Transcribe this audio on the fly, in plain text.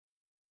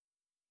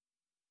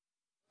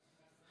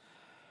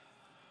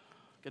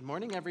Good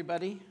morning,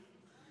 everybody.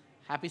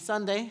 Happy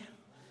Sunday.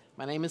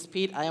 My name is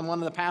Pete. I am one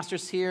of the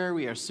pastors here.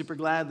 We are super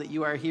glad that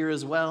you are here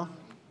as well.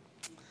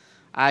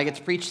 I get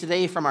to preach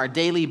today from our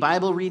daily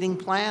Bible reading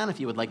plan. If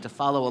you would like to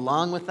follow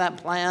along with that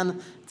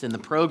plan, it's in the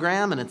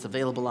program and it's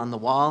available on the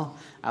wall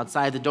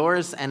outside the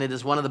doors, and it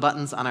is one of the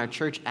buttons on our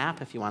church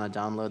app if you want to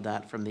download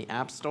that from the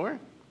App Store.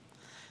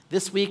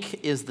 This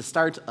week is the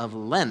start of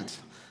Lent.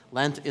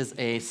 Lent is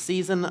a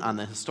season on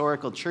the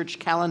historical church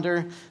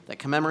calendar that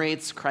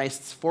commemorates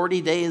Christ's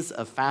 40 days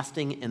of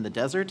fasting in the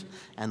desert,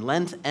 and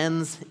Lent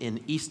ends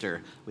in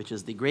Easter, which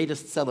is the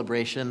greatest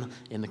celebration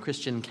in the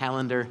Christian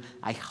calendar.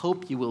 I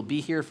hope you will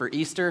be here for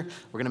Easter.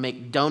 We're going to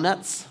make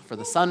donuts for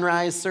the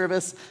sunrise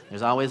service.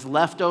 There's always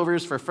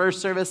leftovers for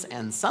first service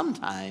and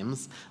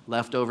sometimes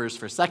leftovers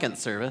for second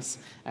service,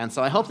 and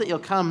so I hope that you'll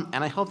come,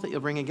 and I hope that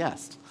you'll bring a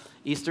guest.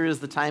 Easter is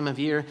the time of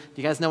year.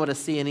 Do you guys know what a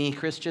C&E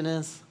Christian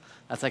is?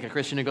 That's like a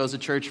Christian who goes to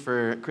church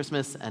for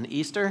Christmas and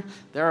Easter.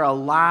 There are a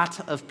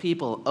lot of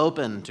people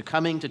open to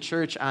coming to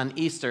church on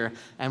Easter,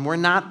 and we're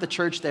not the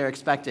church they're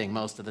expecting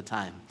most of the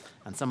time.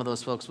 And some of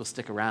those folks will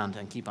stick around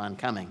and keep on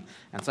coming.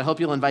 And so I hope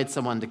you'll invite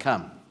someone to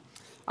come.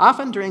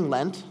 Often during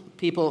Lent,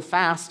 people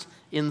fast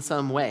in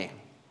some way.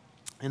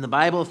 In the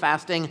Bible,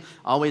 fasting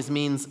always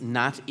means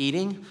not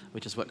eating,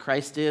 which is what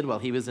Christ did while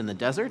he was in the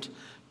desert.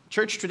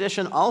 Church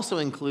tradition also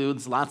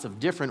includes lots of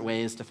different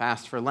ways to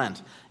fast for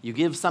Lent. You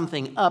give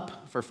something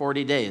up for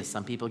 40 days.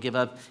 Some people give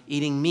up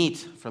eating meat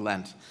for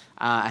Lent.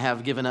 I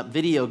have given up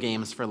video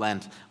games for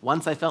Lent.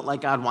 Once I felt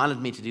like God wanted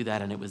me to do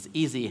that, and it was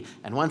easy.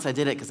 And once I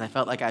did it because I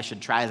felt like I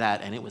should try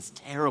that, and it was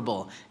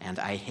terrible, and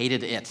I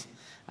hated it.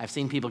 I've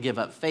seen people give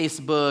up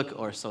Facebook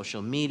or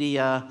social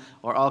media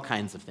or all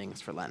kinds of things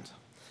for Lent.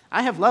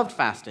 I have loved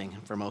fasting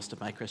for most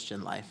of my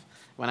Christian life.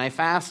 When I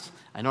fast,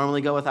 I normally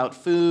go without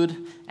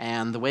food,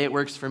 and the way it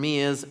works for me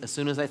is as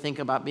soon as I think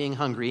about being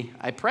hungry,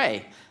 I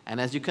pray.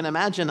 And as you can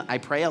imagine, I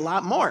pray a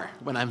lot more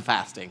when I'm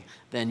fasting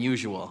than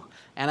usual.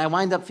 And I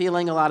wind up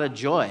feeling a lot of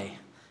joy,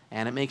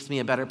 and it makes me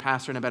a better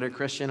pastor and a better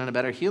Christian and a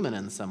better human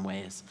in some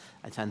ways.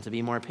 I tend to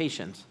be more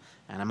patient,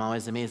 and I'm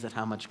always amazed at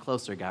how much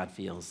closer God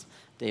feels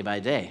day by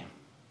day.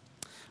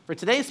 For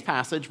today's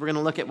passage, we're going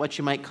to look at what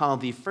you might call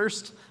the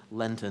first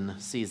Lenten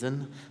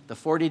season, the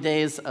 40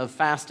 days of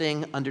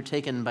fasting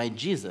undertaken by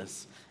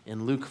Jesus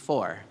in Luke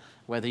 4.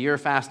 Whether you're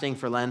fasting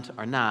for Lent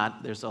or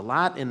not, there's a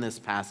lot in this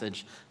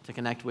passage to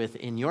connect with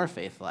in your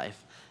faith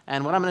life.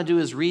 And what I'm going to do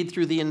is read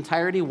through the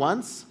entirety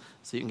once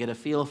so you can get a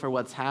feel for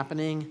what's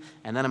happening,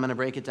 and then I'm going to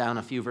break it down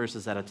a few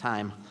verses at a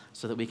time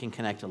so that we can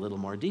connect a little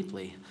more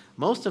deeply.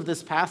 Most of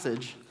this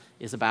passage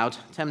is about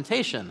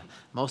temptation.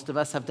 Most of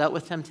us have dealt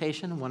with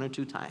temptation one or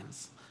two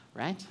times.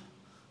 Right?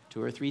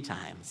 2 or 3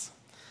 times.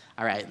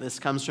 All right, this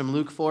comes from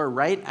Luke 4,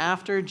 right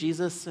after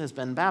Jesus has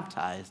been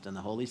baptized, and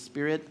the Holy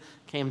Spirit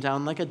came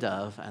down like a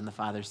dove, and the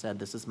Father said,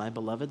 "This is my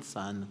beloved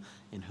Son,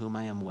 in whom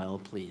I am well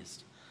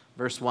pleased."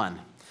 Verse 1,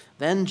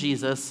 "Then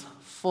Jesus,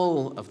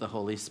 full of the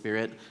Holy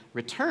Spirit,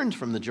 returned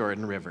from the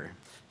Jordan River.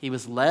 He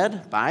was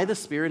led by the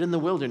Spirit in the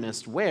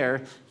wilderness,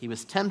 where he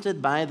was tempted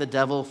by the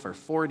devil for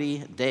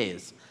 40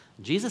 days.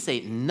 Jesus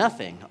ate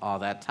nothing all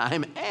that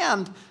time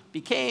and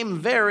became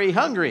very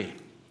hungry.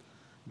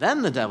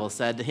 Then the devil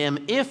said to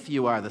him, 'If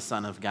you are the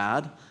Son of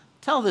God,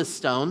 tell this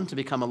stone to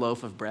become a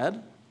loaf of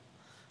bread.'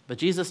 But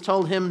Jesus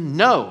told him,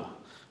 'No,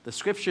 the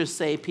scriptures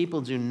say people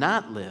do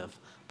not live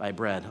by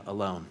bread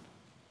alone.'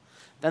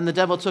 Then the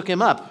devil took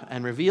him up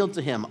and revealed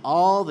to him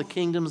all the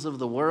kingdoms of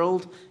the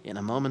world in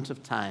a moment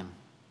of time.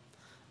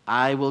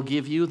 'I will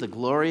give you the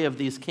glory of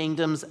these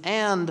kingdoms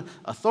and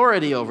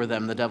authority over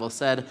them,' the devil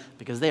said,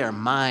 'because they are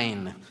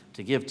mine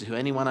to give to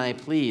anyone I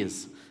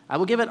please. I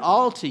will give it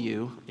all to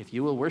you if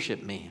you will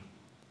worship me.'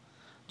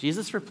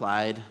 Jesus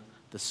replied,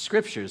 'The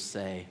scriptures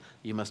say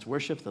you must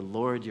worship the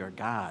Lord your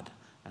God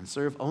and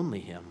serve only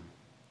him.'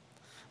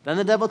 Then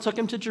the devil took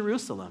him to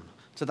Jerusalem,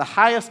 to the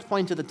highest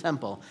point of the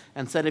temple,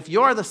 and said, 'If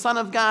you're the Son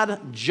of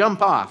God,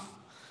 jump off.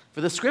 For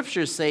the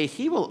scriptures say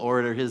he will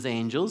order his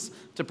angels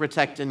to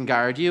protect and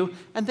guard you,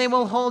 and they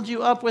will hold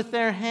you up with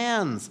their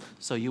hands,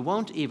 so you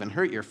won't even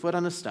hurt your foot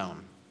on a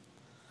stone.'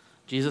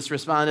 Jesus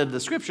responded, 'The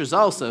scriptures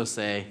also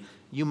say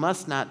you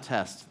must not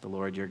test the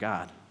Lord your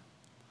God.'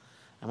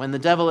 And when the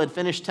devil had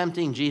finished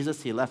tempting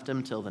Jesus, he left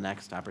him till the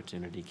next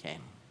opportunity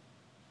came."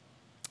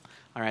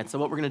 All right, so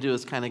what we're going to do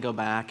is kind of go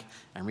back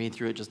and read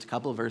through it just a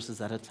couple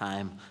verses at a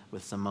time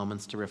with some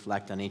moments to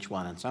reflect on each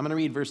one. And so I'm going to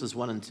read verses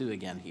 1 and 2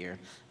 again here,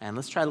 and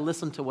let's try to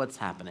listen to what's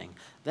happening.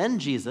 "Then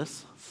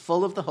Jesus,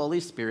 full of the Holy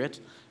Spirit,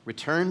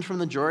 returned from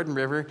the Jordan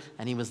River,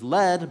 and he was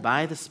led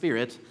by the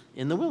Spirit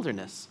in the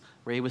wilderness,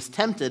 where he was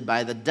tempted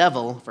by the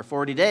devil for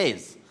 40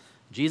 days.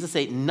 Jesus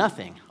ate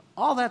nothing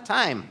all that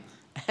time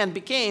and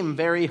became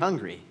very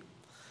hungry."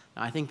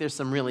 Now, I think there's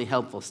some really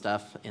helpful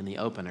stuff in the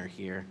opener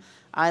here.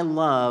 I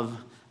love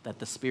that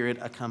the Spirit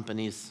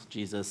accompanies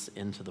Jesus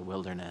into the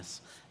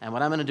wilderness. And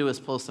what I'm going to do is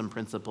pull some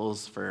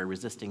principles for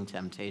resisting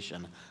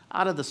temptation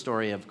out of the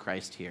story of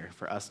Christ here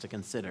for us to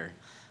consider.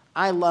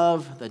 I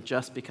love that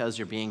just because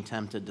you're being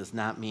tempted does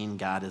not mean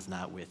God is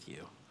not with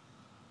you.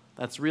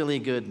 That's really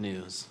good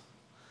news.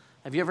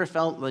 Have you ever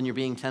felt when you're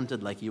being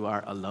tempted like you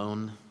are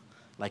alone?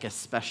 Like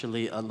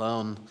especially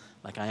alone,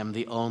 like I am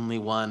the only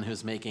one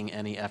who's making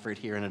any effort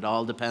here and it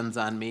all depends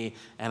on me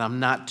and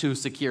I'm not too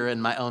secure in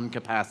my own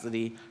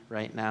capacity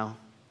right now?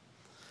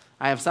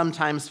 I have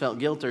sometimes felt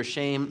guilt or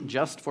shame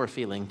just for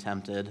feeling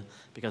tempted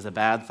because a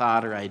bad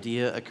thought or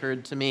idea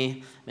occurred to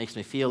me, makes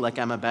me feel like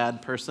I'm a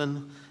bad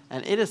person.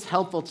 And it is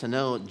helpful to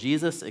know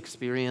Jesus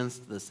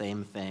experienced the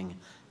same thing.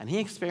 And he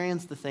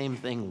experienced the same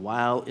thing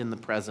while in the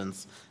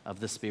presence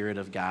of the Spirit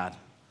of God.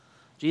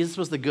 Jesus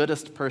was the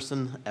goodest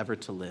person ever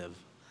to live.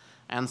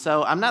 And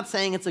so I'm not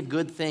saying it's a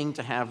good thing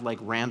to have like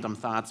random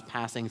thoughts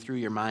passing through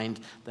your mind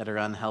that are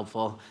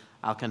unhelpful.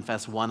 I'll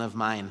confess one of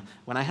mine.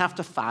 When I have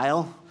to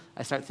file,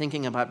 I start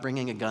thinking about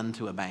bringing a gun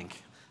to a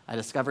bank. I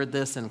discovered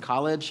this in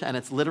college, and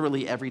it's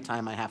literally every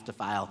time I have to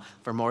file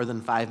for more than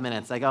 5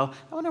 minutes. I go,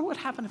 I wonder what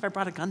happened if I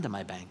brought a gun to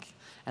my bank.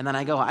 And then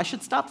I go, I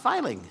should stop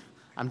filing.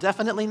 I'm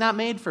definitely not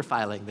made for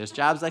filing. There's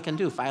jobs I can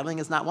do. Filing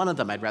is not one of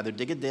them. I'd rather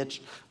dig a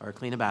ditch or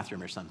clean a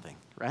bathroom or something,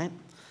 right?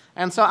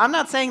 And so I'm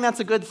not saying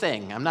that's a good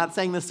thing. I'm not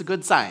saying this is a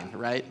good sign,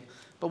 right?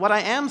 But what I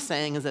am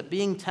saying is that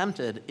being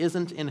tempted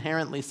isn't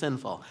inherently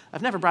sinful.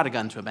 I've never brought a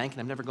gun to a bank,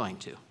 and I'm never going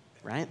to,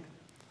 right?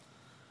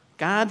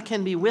 God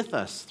can be with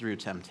us through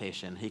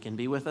temptation. He can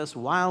be with us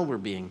while we're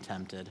being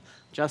tempted,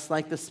 just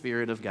like the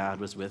Spirit of God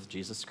was with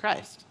Jesus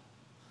Christ.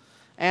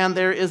 And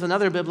there is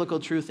another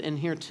biblical truth in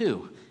here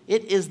too.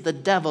 It is the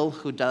devil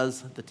who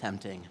does the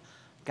tempting.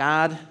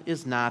 God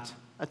is not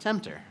a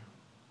tempter.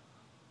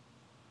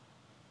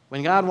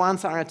 When God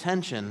wants our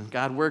attention,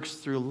 God works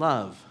through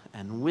love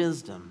and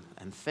wisdom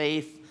and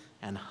faith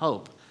and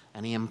hope,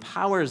 and he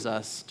empowers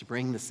us to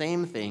bring the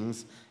same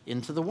things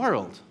into the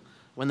world.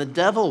 When the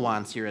devil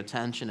wants your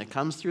attention, it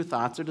comes through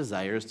thoughts or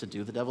desires to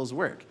do the devil's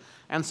work.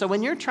 And so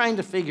when you're trying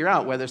to figure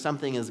out whether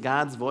something is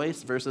God's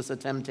voice versus a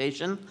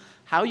temptation,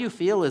 how you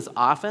feel is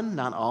often,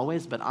 not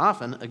always, but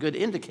often, a good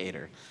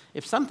indicator.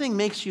 If something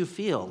makes you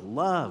feel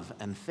love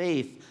and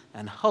faith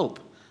and hope,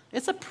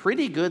 it's a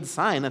pretty good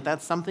sign that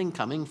that's something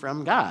coming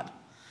from God.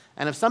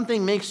 And if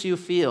something makes you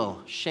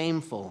feel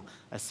shameful,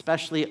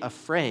 especially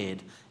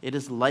afraid, it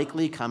is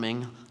likely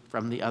coming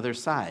from the other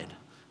side.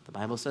 The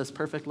Bible says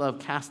perfect love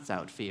casts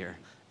out fear,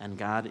 and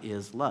God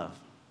is love.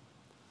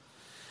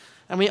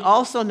 And we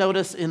also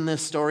notice in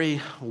this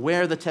story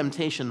where the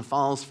temptation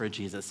falls for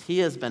Jesus. He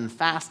has been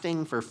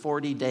fasting for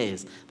 40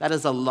 days. That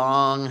is a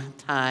long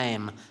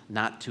time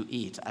not to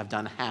eat. I've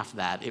done half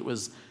that.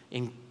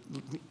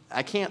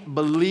 I can't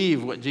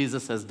believe what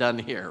Jesus has done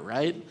here,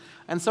 right?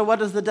 And so what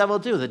does the devil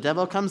do? The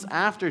devil comes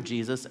after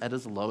Jesus at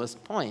his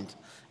lowest point.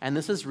 And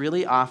this is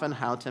really often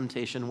how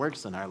temptation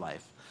works in our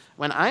life.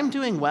 When I'm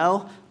doing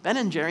well,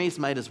 Ben & Jerry's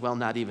might as well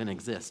not even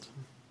exist,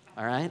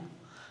 all right?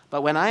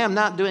 But when I am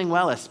not doing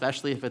well,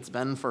 especially if it's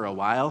been for a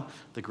while,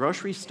 the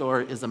grocery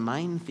store is a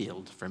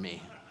minefield for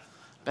me.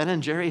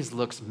 Ben & Jerry's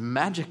looks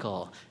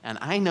magical, and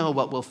I know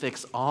what will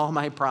fix all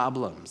my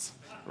problems,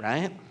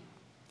 right?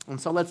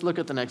 And so let's look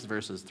at the next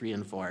verses, 3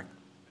 and 4.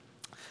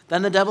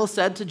 Then the devil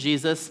said to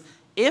Jesus,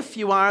 "If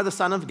you are the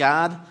Son of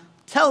God,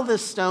 tell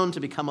this stone to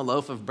become a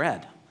loaf of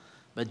bread."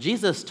 But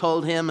Jesus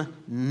told him,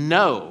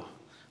 "No.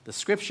 The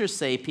scriptures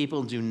say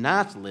people do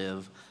not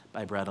live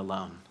by bread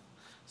alone."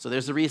 So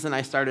there's a reason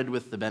I started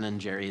with the Ben &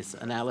 Jerry's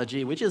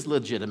analogy, which is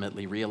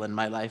legitimately real in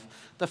my life.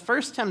 The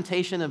first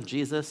temptation of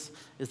Jesus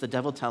is the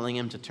devil telling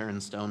him to turn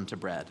stone to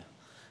bread.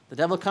 The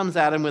devil comes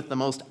at him with the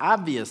most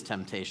obvious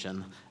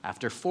temptation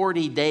after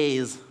 40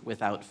 days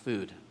without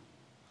food.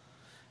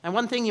 And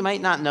one thing you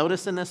might not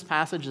notice in this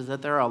passage is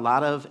that there are a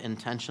lot of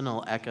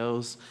intentional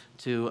echoes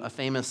to a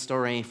famous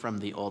story from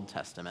the Old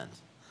Testament.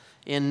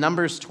 In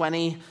Numbers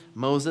 20,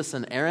 Moses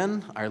and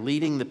Aaron are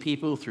leading the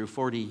people through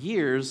 40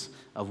 years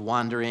of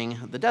wandering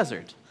the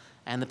desert.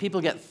 And the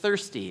people get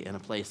thirsty in a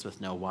place with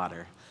no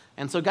water.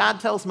 And so God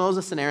tells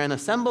Moses and Aaron,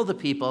 "Assemble the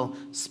people,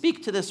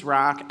 speak to this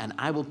rock, and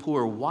I will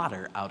pour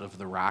water out of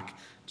the rock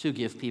to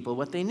give people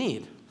what they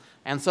need."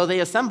 And so they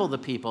assemble the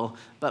people,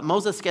 but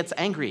Moses gets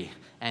angry,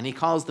 and he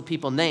calls the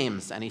people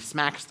names, and he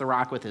smacks the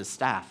rock with his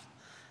staff.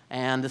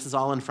 And this is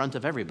all in front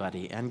of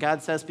everybody. And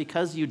God says,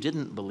 because you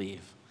didn't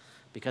believe,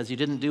 because you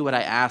didn't do what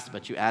I asked,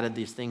 but you added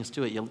these things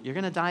to it, you're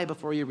going to die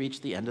before you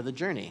reach the end of the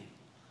journey.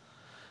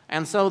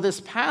 And so this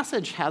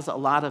passage has a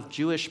lot of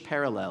Jewish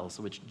parallels,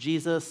 which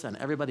Jesus and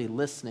everybody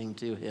listening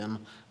to him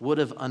would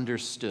have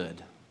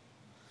understood.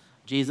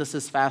 Jesus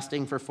is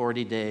fasting for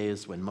 40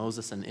 days. When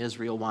Moses and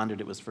Israel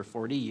wandered, it was for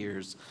 40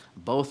 years.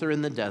 Both are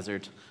in the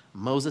desert.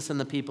 Moses and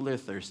the people are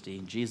thirsty.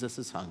 Jesus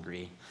is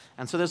hungry.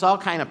 And so there's all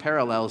kind of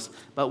parallels.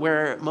 But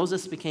where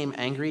Moses became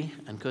angry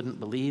and couldn't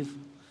believe,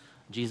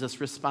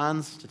 Jesus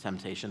responds to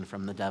temptation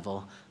from the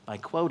devil by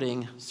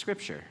quoting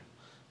Scripture,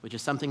 which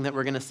is something that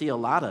we're going to see a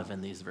lot of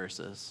in these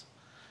verses.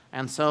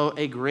 And so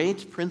a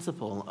great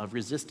principle of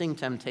resisting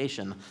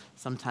temptation,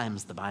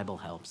 sometimes the Bible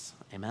helps.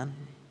 Amen?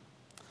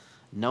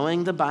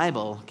 Knowing the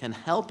Bible can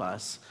help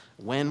us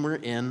when we're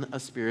in a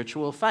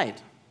spiritual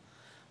fight.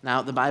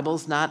 Now, the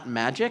Bible's not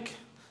magic.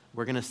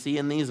 We're going to see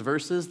in these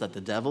verses that the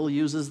devil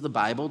uses the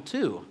Bible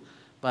too.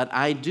 But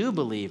I do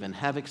believe and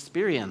have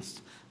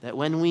experienced that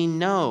when we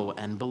know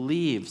and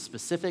believe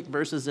specific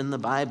verses in the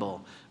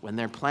Bible, when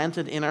they're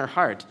planted in our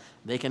heart,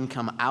 they can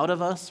come out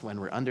of us when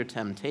we're under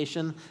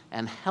temptation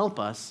and help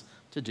us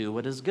to do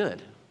what is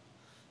good.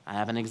 I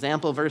have an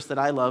example verse that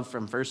I love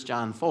from 1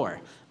 John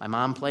 4. My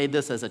mom played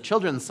this as a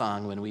children's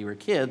song when we were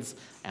kids,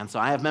 and so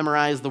I have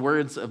memorized the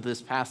words of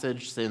this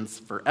passage since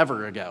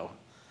forever ago.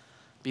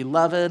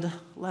 Beloved,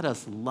 let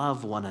us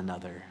love one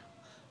another,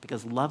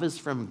 because love is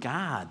from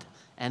God,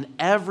 and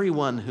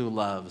everyone who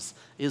loves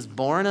is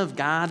born of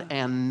God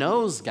and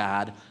knows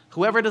God.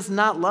 Whoever does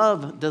not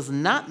love does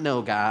not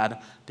know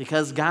God,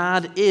 because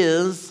God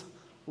is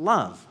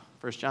love.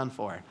 1 John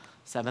 4,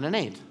 7 and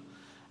 8.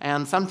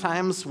 And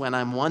sometimes when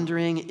I'm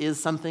wondering, is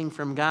something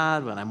from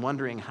God, when I'm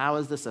wondering, how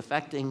is this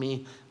affecting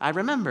me, I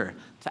remember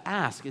to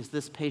ask, is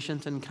this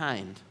patient and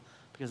kind?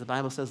 Because the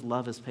Bible says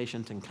love is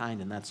patient and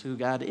kind, and that's who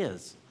God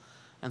is.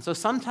 And so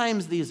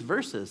sometimes these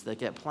verses that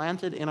get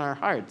planted in our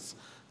hearts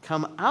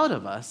come out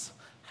of us,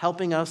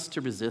 helping us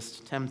to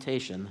resist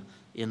temptation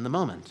in the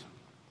moment.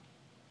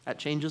 That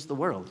changes the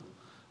world.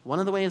 One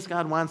of the ways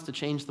God wants to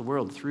change the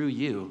world through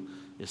you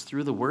is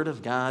through the Word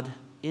of God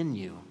in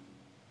you.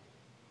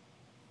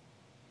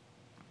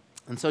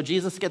 And so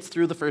Jesus gets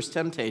through the first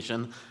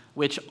temptation,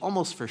 which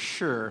almost for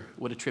sure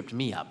would have tripped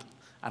me up.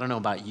 I don't know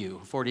about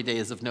you. 40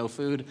 days of no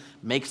food,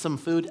 make some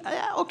food.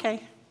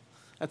 Okay,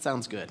 that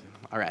sounds good.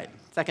 All right,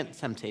 second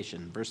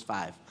temptation, verse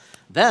 5.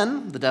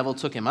 Then the devil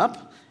took him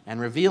up and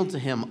revealed to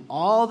him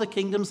all the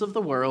kingdoms of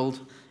the world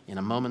in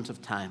a moment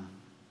of time.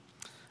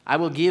 I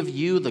will give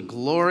you the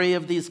glory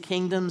of these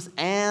kingdoms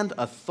and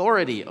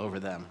authority over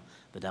them,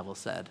 the devil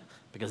said,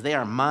 because they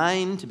are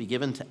mine to be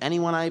given to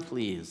anyone I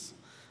please.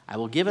 I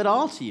will give it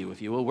all to you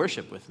if you will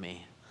worship with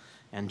me.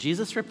 And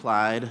Jesus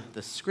replied,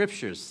 the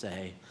scriptures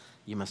say,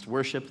 you must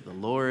worship the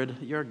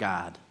Lord your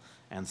God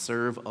and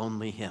serve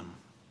only him.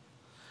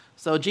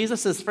 So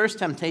Jesus' first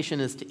temptation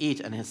is to eat,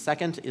 and his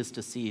second is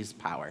to seize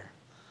power.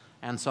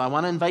 And so I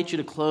want to invite you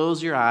to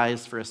close your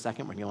eyes for a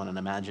second. We're going on an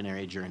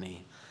imaginary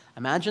journey.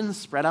 Imagine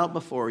spread out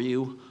before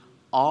you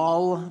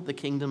all the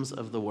kingdoms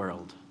of the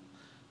world.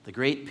 The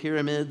Great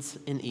Pyramids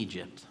in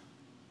Egypt.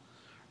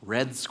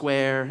 Red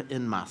Square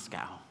in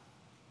Moscow.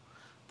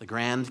 The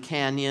Grand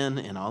Canyon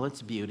in all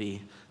its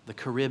beauty, the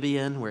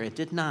Caribbean where it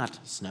did not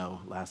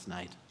snow last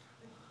night.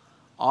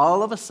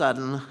 All of a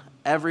sudden,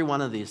 every one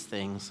of these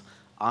things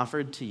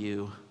offered to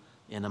you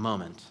in a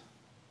moment.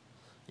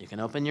 You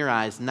can open your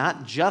eyes,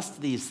 not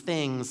just these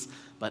things,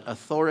 but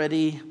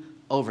authority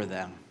over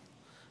them.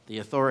 The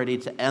authority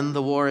to end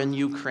the war in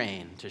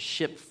Ukraine, to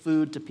ship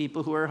food to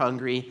people who are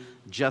hungry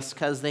just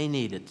because they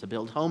need it, to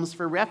build homes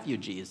for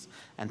refugees,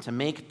 and to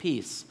make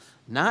peace,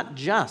 not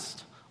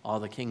just all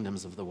the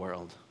kingdoms of the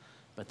world,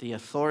 but the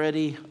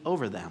authority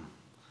over them.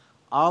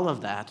 All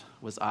of that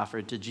was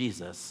offered to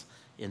Jesus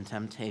in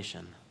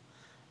temptation.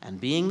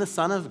 And being the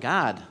Son of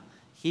God,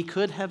 he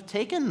could have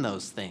taken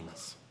those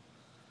things.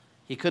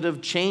 He could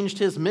have changed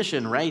his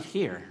mission right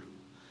here.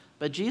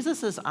 But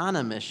Jesus is on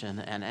a mission,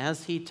 and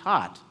as he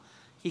taught,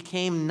 he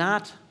came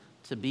not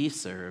to be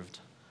served,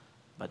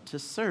 but to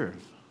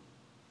serve.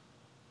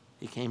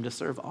 He came to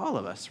serve all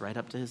of us right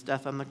up to his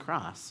death on the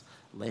cross,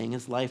 laying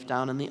his life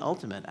down in the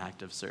ultimate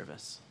act of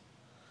service.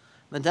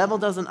 The devil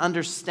doesn't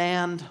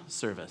understand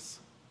service,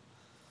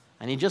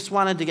 and he just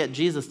wanted to get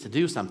Jesus to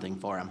do something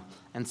for him.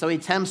 And so he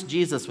tempts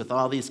Jesus with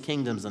all these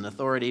kingdoms and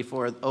authority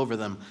over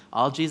them.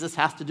 All Jesus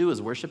has to do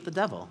is worship the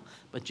devil.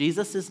 But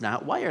Jesus is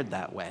not wired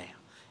that way.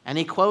 And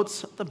he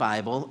quotes the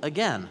Bible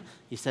again.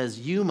 He says,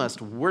 you must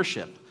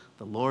worship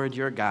the Lord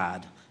your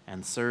God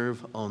and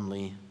serve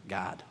only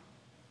God.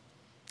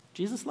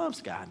 Jesus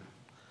loves God.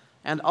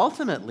 And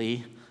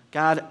ultimately,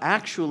 God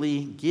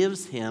actually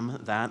gives him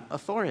that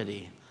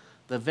authority.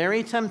 The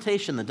very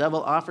temptation the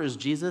devil offers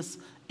Jesus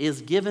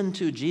is given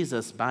to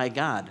Jesus by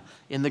God.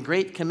 In the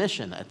Great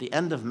Commission at the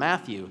end of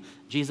Matthew,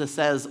 Jesus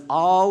says,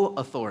 all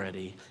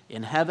authority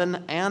in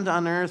heaven and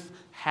on earth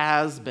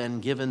has been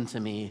given to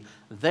me.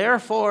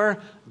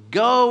 Therefore,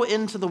 go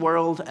into the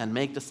world and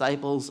make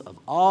disciples of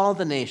all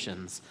the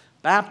nations,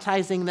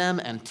 baptizing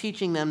them and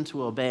teaching them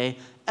to obey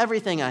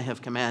everything I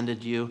have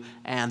commanded you,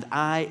 and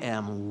I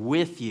am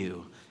with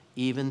you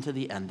even to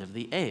the end of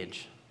the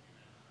age.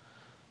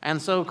 And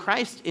so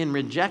Christ, in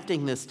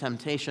rejecting this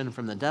temptation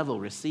from the devil,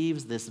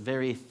 receives this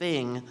very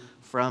thing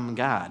from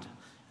God.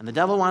 And the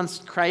devil wants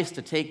Christ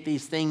to take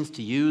these things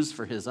to use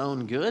for his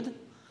own good.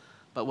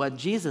 But what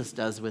Jesus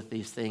does with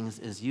these things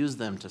is use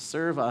them to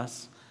serve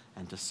us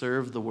and to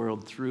serve the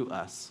world through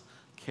us,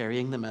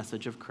 carrying the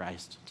message of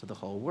Christ to the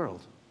whole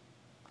world.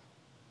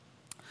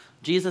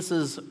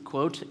 Jesus'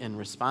 quote in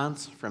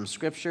response from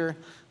Scripture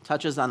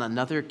touches on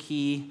another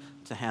key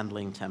to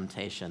handling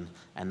temptation,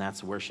 and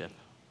that's worship.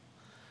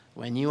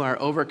 When you are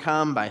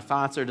overcome by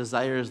thoughts or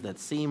desires that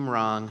seem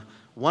wrong,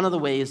 one of the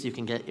ways you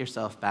can get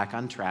yourself back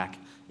on track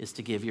is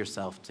to give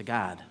yourself to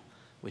God,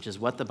 which is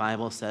what the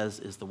Bible says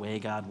is the way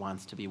God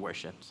wants to be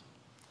worshiped.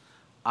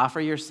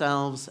 Offer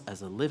yourselves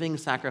as a living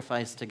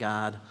sacrifice to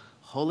God,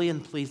 holy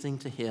and pleasing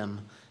to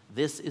him.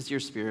 This is your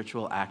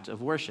spiritual act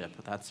of worship.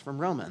 That's from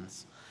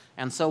Romans.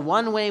 And so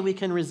one way we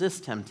can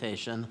resist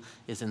temptation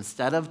is,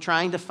 instead of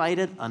trying to fight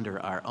it under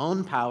our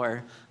own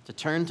power, to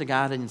turn to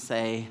God and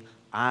say,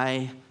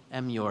 I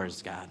am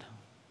yours, God.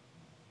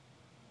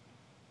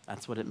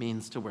 That's what it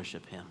means to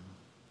worship him.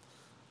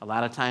 A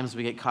lot of times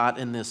we get caught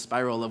in this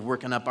spiral of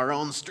working up our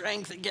own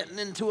strength and getting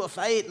into a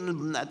fight,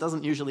 and that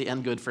doesn't usually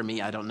end good for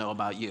me. I don't know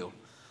about you,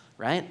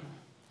 right?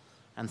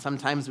 And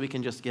sometimes we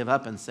can just give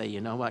up and say,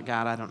 you know what,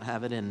 God, I don't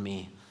have it in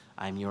me.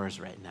 I'm yours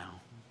right now.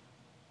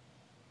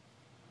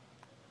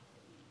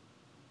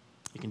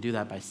 You can do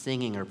that by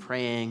singing or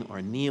praying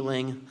or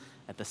kneeling.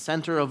 At the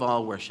center of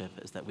all worship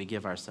is that we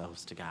give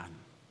ourselves to God.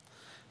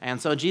 And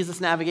so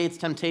Jesus navigates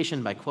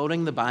temptation by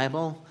quoting the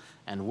Bible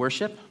and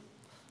worship.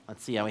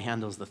 Let's see how he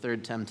handles the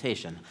third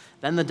temptation.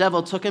 Then the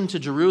devil took him to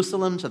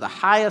Jerusalem, to the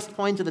highest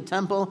point of the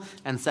temple,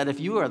 and said, if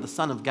you are the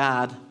Son of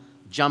God,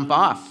 jump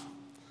off.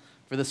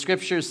 For the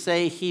scriptures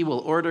say he will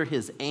order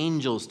his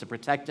angels to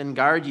protect and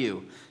guard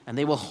you, and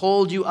they will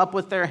hold you up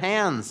with their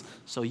hands,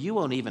 so you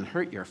won't even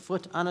hurt your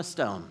foot on a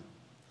stone.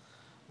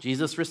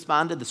 Jesus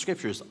responded, the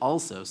scriptures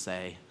also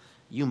say,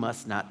 you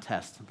must not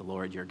test the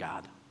Lord your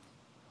God.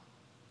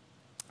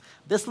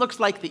 This looks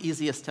like the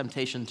easiest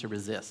temptation to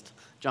resist.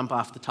 Jump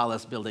off the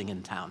tallest building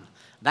in town.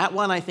 That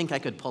one I think I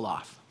could pull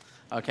off,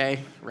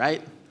 okay,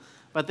 right?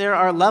 But there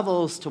are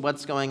levels to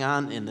what's going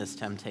on in this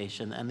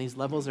temptation, and these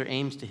levels are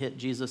aimed to hit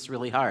Jesus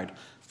really hard.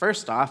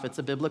 First off, it's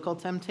a biblical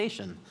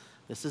temptation.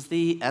 This is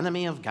the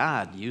enemy of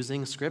God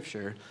using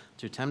Scripture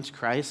to tempt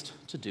Christ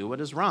to do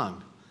what is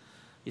wrong.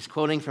 He's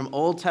quoting from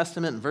Old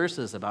Testament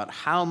verses about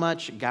how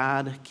much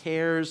God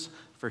cares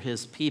for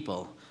his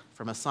people,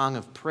 from a song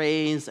of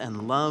praise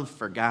and love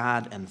for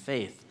God and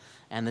faith.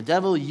 And the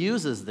devil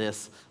uses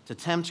this to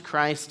tempt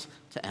Christ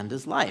to end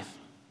his life.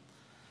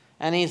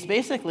 And he's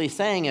basically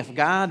saying, if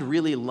God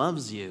really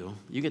loves you,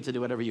 you get to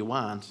do whatever you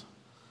want,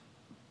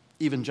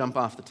 even jump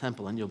off the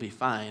temple and you'll be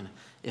fine.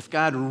 If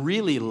God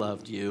really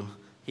loved you,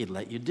 he'd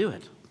let you do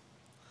it.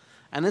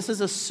 And this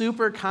is a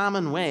super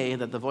common way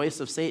that the voice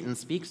of Satan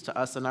speaks to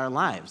us in our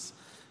lives.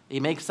 He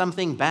makes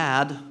something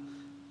bad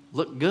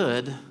look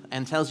good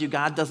and tells you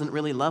God doesn't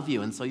really love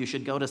you, and so you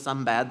should go to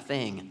some bad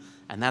thing,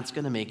 and that's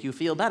going to make you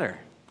feel better.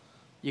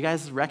 You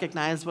guys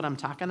recognize what I'm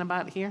talking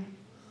about here?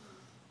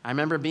 I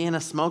remember being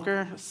a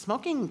smoker.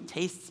 Smoking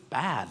tastes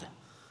bad.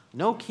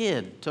 No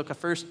kid took a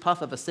first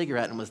puff of a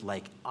cigarette and was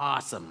like,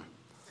 awesome.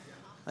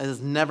 That has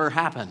never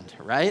happened,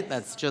 right?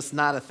 That's just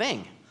not a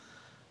thing.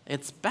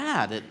 It's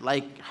bad. It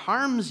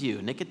harms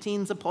you.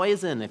 Nicotine's a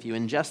poison. If you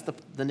ingest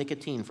the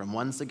nicotine from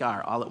one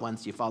cigar all at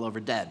once, you fall over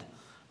dead,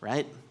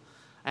 right?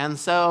 And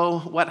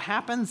so what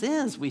happens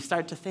is we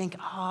start to think,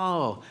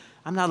 oh,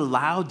 I'm not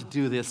allowed to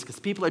do this because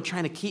people are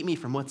trying to keep me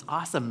from what's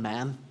awesome,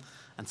 man.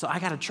 And so I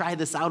got to try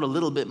this out a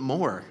little bit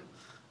more,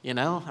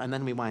 And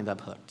then we wind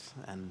up hooked.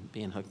 And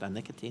being hooked on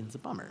nicotine is a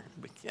bummer,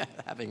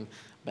 having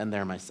been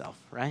there myself,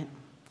 right?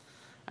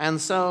 And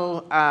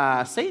so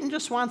Satan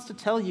just wants to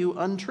tell you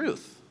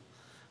untruth.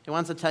 He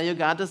wants to tell you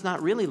God does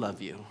not really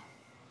love you.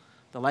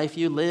 The life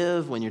you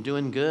live when you're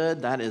doing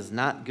good, that is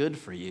not good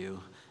for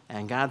you.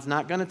 And God's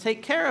not going to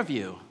take care of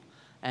you.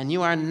 And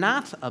you are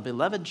not a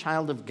beloved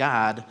child of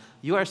God.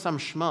 You are some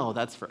schmo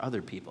that's for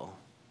other people.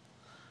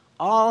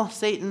 All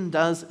Satan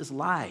does is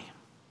lie.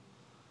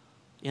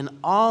 In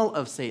all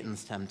of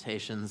Satan's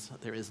temptations,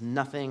 there is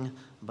nothing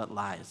but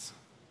lies.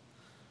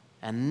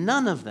 And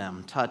none of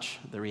them touch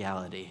the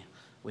reality,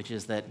 which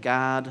is that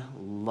God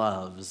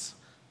loves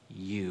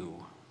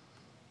you.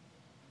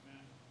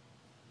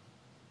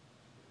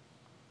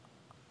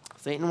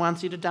 Satan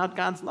wants you to doubt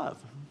God's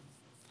love.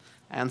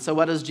 And so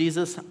what does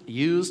Jesus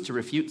use to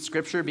refute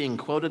Scripture being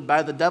quoted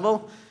by the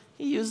devil?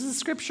 He uses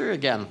Scripture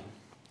again.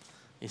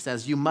 He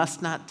says, you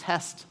must not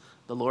test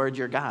the Lord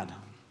your God.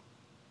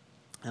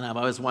 And I've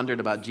always wondered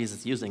about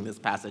Jesus using this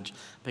passage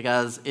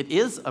because it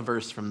is a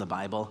verse from the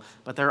Bible,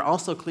 but there are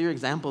also clear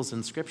examples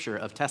in Scripture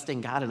of testing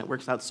God, and it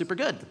works out super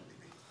good.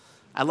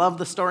 I love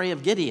the story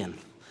of Gideon.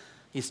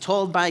 He's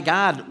told by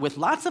God, with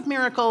lots of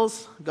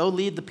miracles, go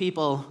lead the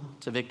people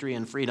to victory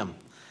and freedom.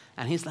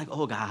 And he's like,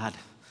 oh, God,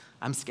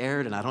 I'm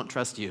scared and I don't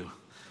trust you.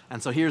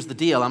 And so here's the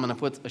deal. I'm going to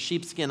put a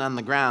sheepskin on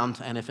the ground,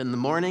 and if in the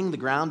morning the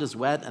ground is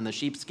wet and the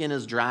sheepskin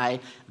is dry,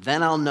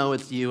 then I'll know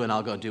it's you and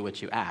I'll go do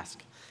what you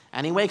ask.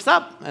 And he wakes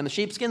up and the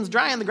sheepskin's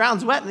dry and the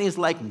ground's wet, and he's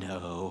like,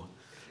 no.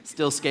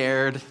 Still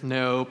scared?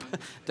 Nope.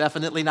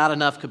 Definitely not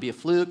enough. Could be a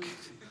fluke.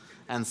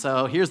 And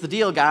so here's the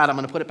deal, God. I'm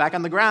going to put it back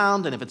on the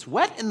ground, and if it's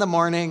wet in the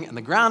morning and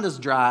the ground is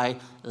dry,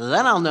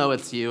 then I'll know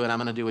it's you and I'm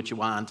going to do what you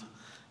want.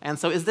 And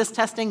so is this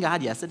testing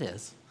God? Yes, it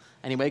is.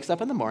 And he wakes up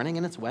in the morning,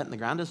 and it's wet, and the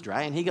ground is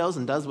dry, and he goes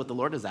and does what the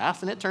Lord has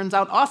asked, and it turns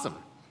out awesome.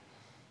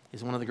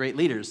 He's one of the great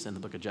leaders in the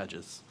book of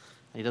Judges,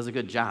 and he does a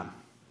good job.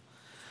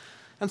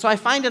 And so I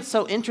find it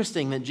so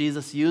interesting that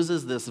Jesus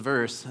uses this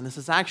verse, and this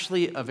is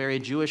actually a very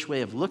Jewish way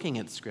of looking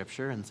at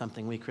Scripture and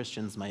something we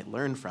Christians might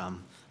learn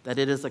from, that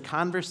it is a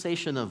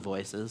conversation of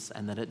voices,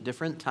 and that at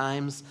different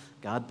times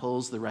God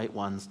pulls the right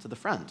ones to the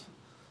front.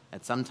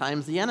 At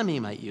sometimes the enemy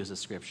might use a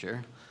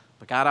Scripture,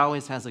 But God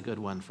always has a good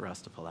one for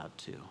us to pull out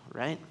too,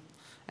 right?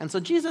 And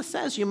so Jesus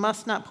says you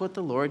must not put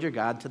the Lord your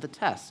God to the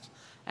test.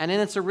 And in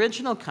its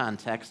original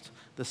context,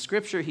 the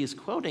scripture he's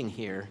quoting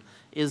here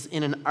is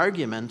in an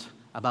argument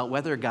about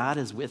whether God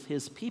is with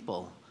his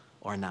people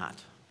or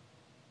not.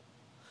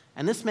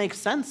 And this makes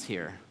sense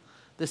here.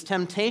 This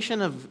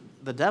temptation of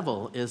the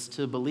devil is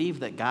to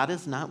believe that God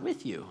is not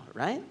with you,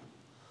 right?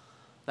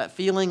 That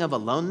feeling of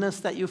aloneness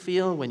that you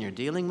feel when you're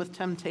dealing with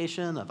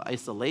temptation, of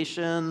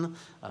isolation,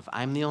 of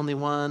I'm the only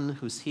one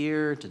who's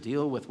here to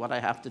deal with what I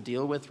have to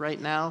deal with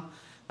right now,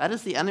 that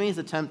is the enemy's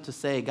attempt to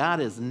say God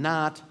is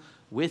not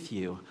with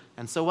you.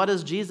 And so what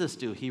does Jesus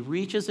do? He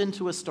reaches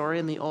into a story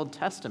in the Old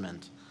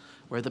Testament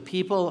where the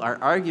people are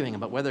arguing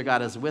about whether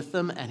God is with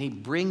them, and he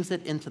brings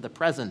it into the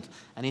present.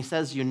 And he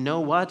says, you know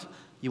what?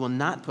 You will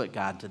not put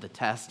God to the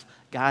test.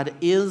 God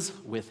is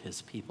with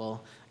his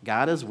people.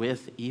 God is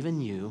with even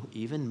you,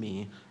 even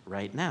me,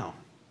 right now.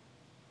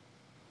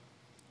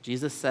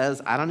 Jesus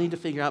says, I don't need to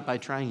figure out by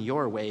trying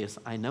your ways.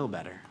 I know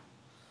better.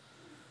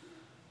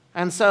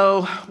 And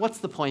so, what's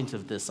the point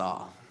of this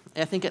all?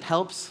 I think it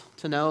helps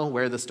to know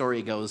where the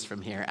story goes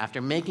from here.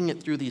 After making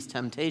it through these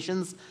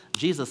temptations,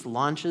 Jesus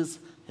launches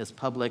his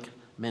public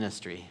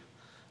ministry.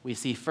 We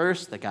see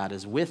first that God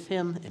is with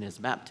him in his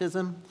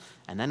baptism,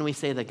 and then we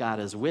say that God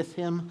is with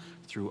him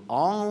through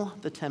all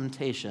the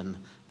temptation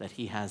that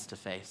he has to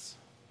face,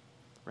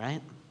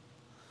 right?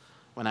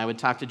 When I would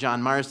talk to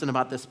John Marsden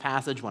about this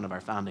passage, one of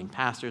our founding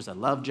pastors, I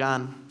love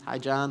John. Hi,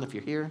 John, if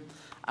you're here.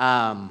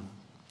 Hi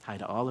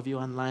to all of you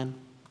online.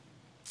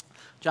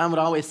 John would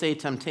always say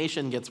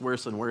temptation gets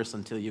worse and worse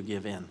until you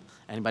give in.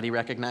 Anybody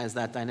recognize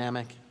that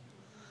dynamic?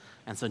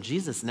 And so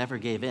Jesus never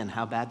gave in.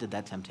 How bad did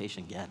that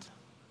temptation get?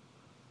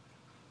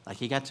 Like,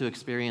 he got to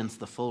experience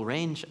the full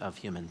range of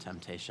human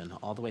temptation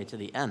all the way to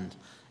the end.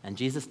 And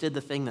Jesus did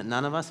the thing that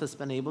none of us has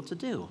been able to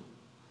do.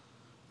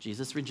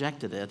 Jesus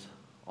rejected it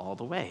all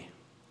the way.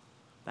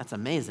 That's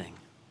amazing.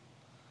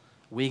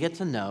 We get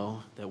to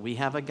know that we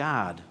have a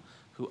God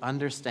who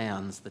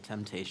understands the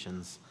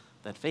temptations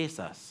that face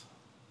us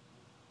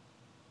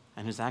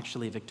and who's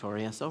actually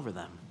victorious over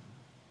them.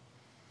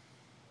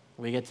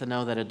 We get to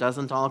know that it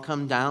doesn't all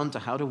come down to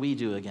how do we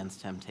do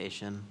against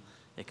temptation.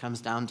 It comes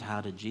down to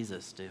how did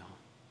Jesus do.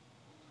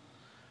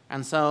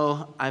 And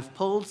so I've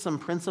pulled some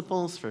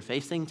principles for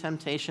facing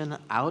temptation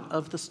out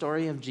of the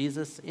story of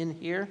Jesus in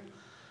here,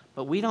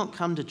 but we don't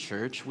come to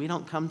church, we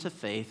don't come to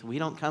faith, we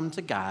don't come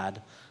to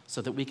God so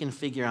that we can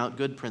figure out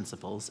good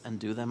principles and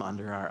do them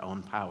under our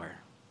own power.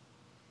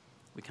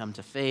 We come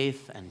to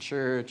faith and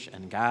church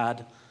and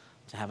God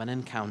to have an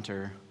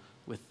encounter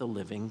with the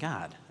living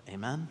God.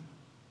 Amen?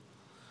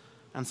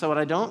 And so what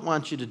I don't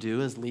want you to do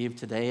is leave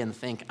today and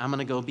think, I'm going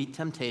to go beat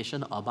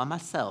temptation all by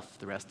myself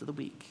the rest of the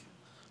week,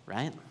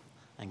 right?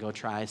 And go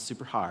try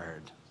super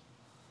hard.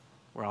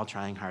 We're all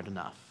trying hard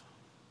enough.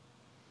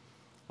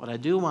 What I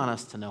do want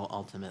us to know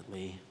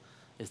ultimately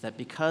is that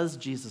because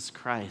Jesus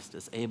Christ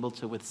is able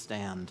to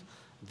withstand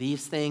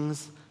these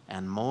things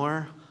and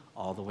more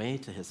all the way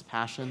to his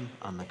passion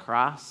on the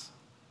cross,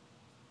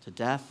 to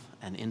death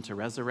and into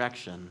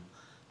resurrection,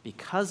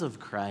 because of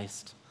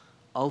Christ,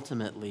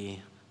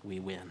 ultimately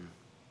we win.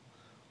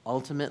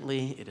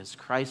 Ultimately, it is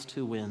Christ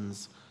who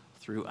wins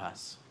through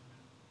us.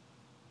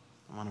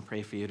 I want to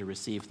pray for you to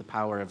receive the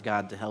power of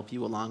God to help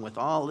you along with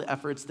all the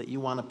efforts that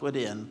you want to put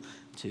in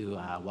to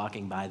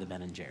walking by the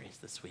Ben & Jerry's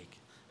this week.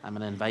 I'm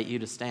going to invite you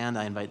to stand.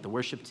 I invite the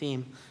worship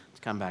team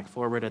to come back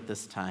forward at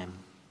this time.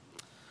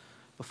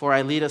 Before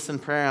I lead us in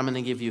prayer, I'm going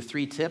to give you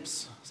 3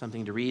 tips,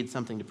 something to read,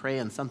 something to pray,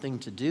 and something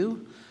to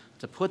do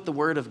to put the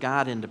Word of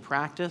God into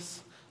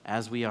practice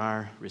as we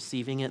are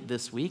receiving it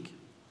this week.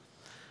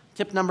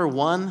 Tip number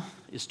 1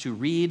 is to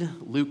read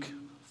Luke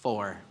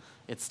 4.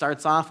 It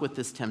starts off with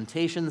this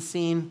temptation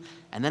scene,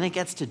 and then it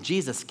gets to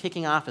Jesus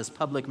kicking off his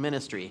public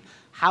ministry.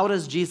 How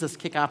does Jesus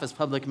kick off his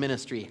public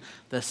ministry?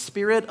 The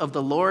Spirit of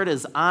the Lord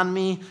is on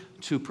me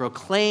to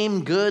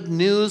proclaim good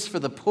news for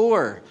the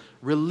poor,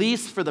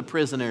 release for the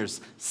prisoners,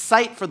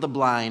 sight for the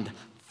blind,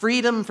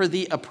 freedom for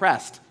the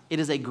oppressed. It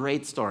is a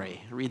great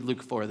story. Read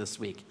Luke 4 this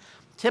week.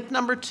 Tip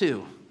number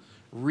 2,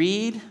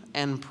 read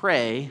and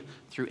pray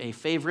through a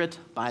favorite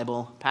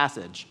Bible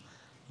passage.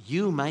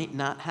 You might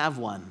not have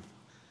one.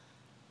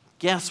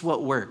 Guess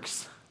what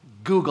works?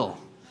 Google.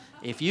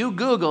 If you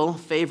Google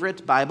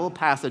favorite Bible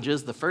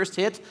passages, the first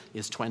hit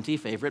is 20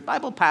 favorite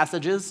Bible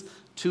passages.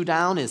 2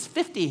 down is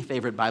 50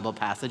 favorite Bible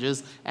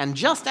passages. And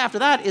just after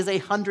that is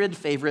 100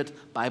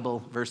 favorite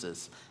Bible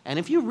verses. And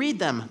if you read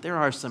them, there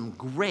are some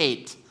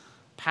great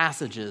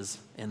passages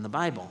in the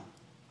Bible.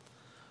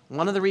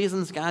 One of the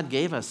reasons God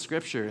gave us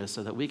Scripture is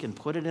so that we can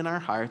put it in our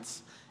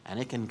hearts and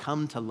it can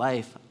come to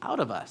life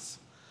out of us.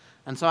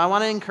 And so I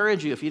want to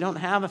encourage you, if you don't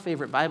have a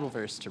favorite Bible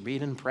verse to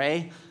read and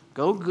pray,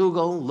 go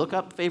Google, look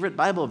up favorite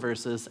Bible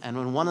verses, and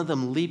when one of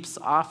them leaps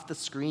off the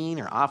screen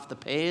or off the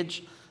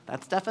page,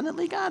 that's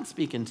definitely God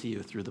speaking to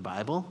you through the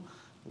Bible.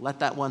 Let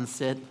that one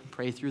sit,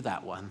 pray through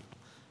that one.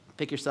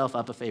 Pick yourself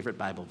up a favorite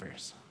Bible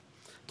verse.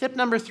 Tip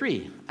number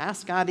 3,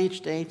 ask God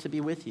each day to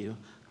be with you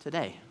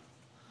today.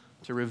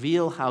 to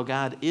reveal how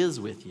God is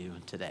with you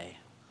today.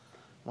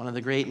 One of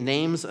the great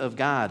names of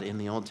God in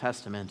the Old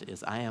Testament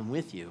is I am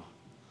with you.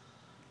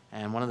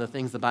 And one of the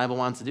things the Bible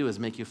wants to do is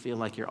make you feel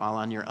like you're all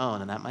on your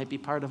own, and that might be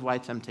part of why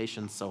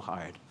temptation's so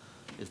hard,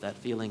 is that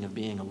feeling of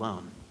being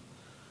alone.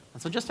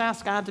 And so just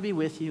ask God to be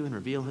with you and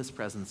reveal his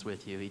presence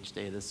with you each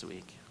day this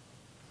week.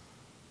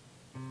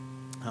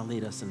 I'll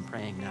lead us in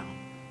praying now.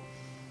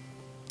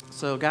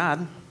 So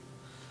God,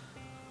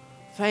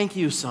 thank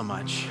you so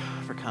much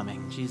for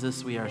coming.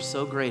 Jesus, we are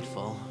so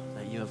grateful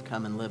that you have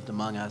come and lived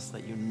among us,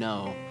 that you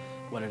know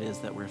what it is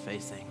that we're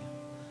facing,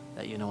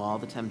 that you know all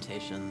the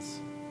temptations.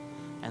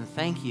 And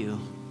thank you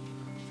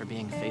for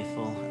being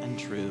faithful and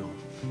true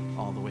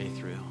all the way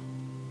through.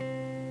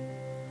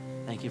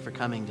 Thank you for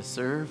coming to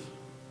serve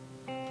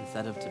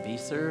instead of to be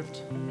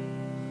served.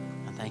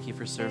 And thank you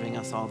for serving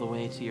us all the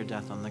way to your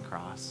death on the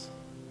cross.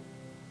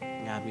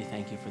 God, we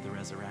thank you for the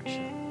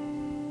resurrection.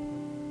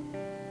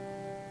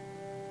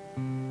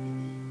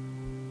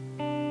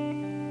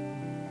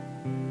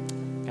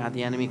 God,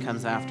 the enemy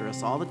comes after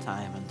us all the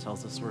time and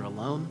tells us we're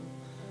alone,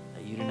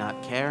 that you do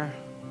not care,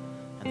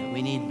 and that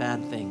we need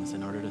bad things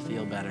in order to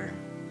feel better.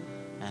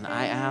 And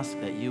I ask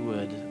that you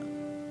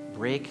would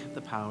break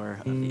the power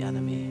of the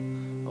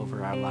enemy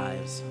over our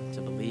lives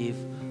to believe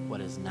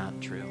what is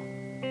not true.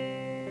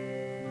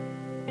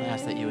 I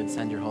ask that you would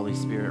send your Holy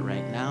Spirit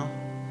right now,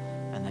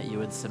 and that you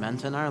would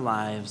cement in our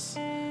lives,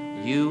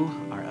 you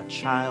are a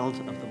child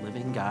of the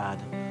living God,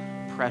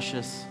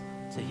 precious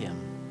to him.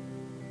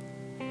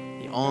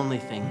 The only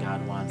thing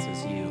God wants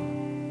is you.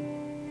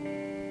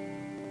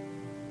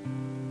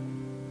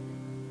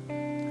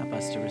 Help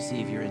us to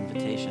receive your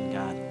invitation,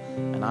 God,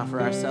 and offer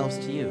ourselves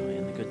to you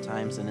in the good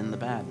times and in the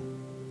bad.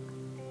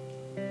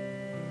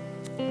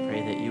 I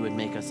pray that you would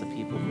make us a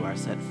people who are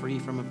set free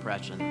from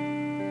oppression,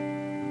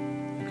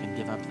 who can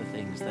give up the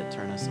things that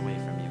turn us away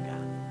from you,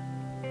 God.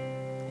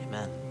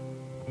 Amen.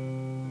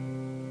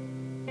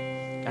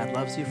 God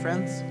loves you,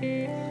 friends.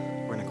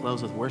 We're going to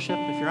close with worship.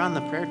 If you're on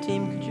the prayer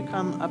team, could you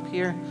come up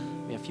here?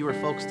 We have fewer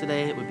folks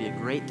today. It would be a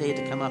great day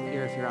to come up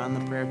here if you're on the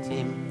prayer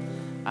team.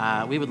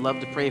 We would love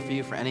to pray for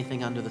you for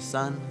anything under the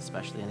sun,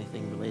 especially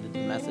anything related to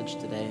the message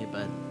today,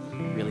 but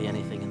really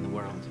anything in the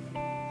world.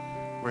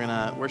 We're going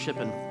to worship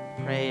and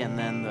pray, and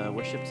then the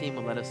worship team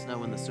will let us know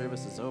when the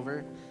service is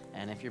over.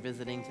 And if you're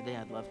visiting today,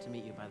 I'd love to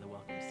meet you by the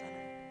Welcome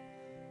Center.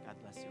 God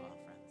bless you all,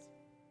 friends.